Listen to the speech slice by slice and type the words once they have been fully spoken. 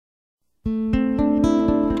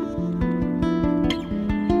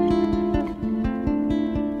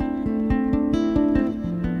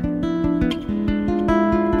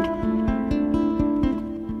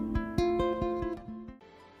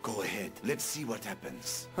Let's see what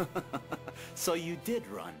happens. So you did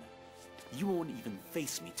run. You won't even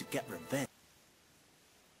face me to get revenge.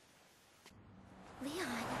 Leon.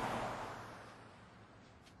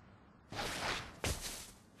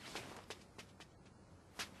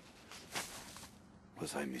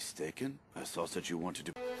 Was I mistaken? I thought that you wanted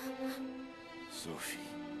to... Sophie,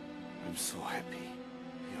 I'm so happy.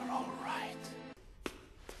 You're all right.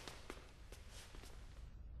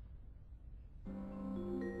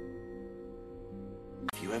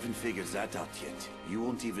 If you haven't figured that out yet, you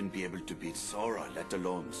won't even be able to beat Sora, let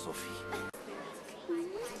alone Sophie.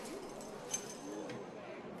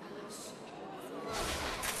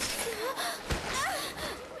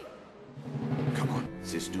 Come on,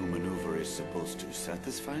 this new maneuver is supposed to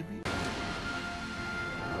satisfy me?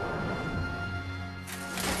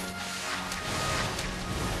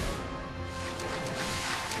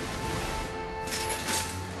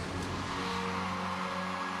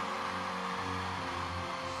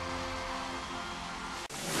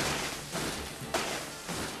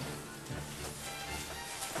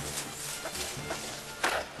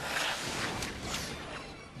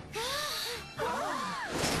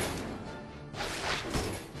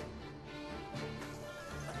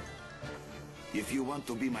 If you want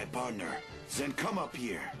to be my partner, then come up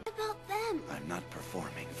here. What about them? I'm not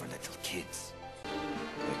performing for little kids.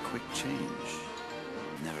 A quick change.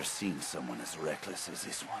 Never seen someone as reckless as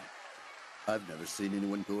this one. I've never seen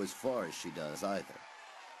anyone go as far as she does either.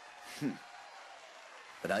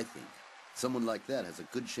 But I think someone like that has a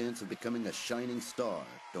good chance of becoming a shining star,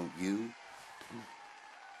 don't you?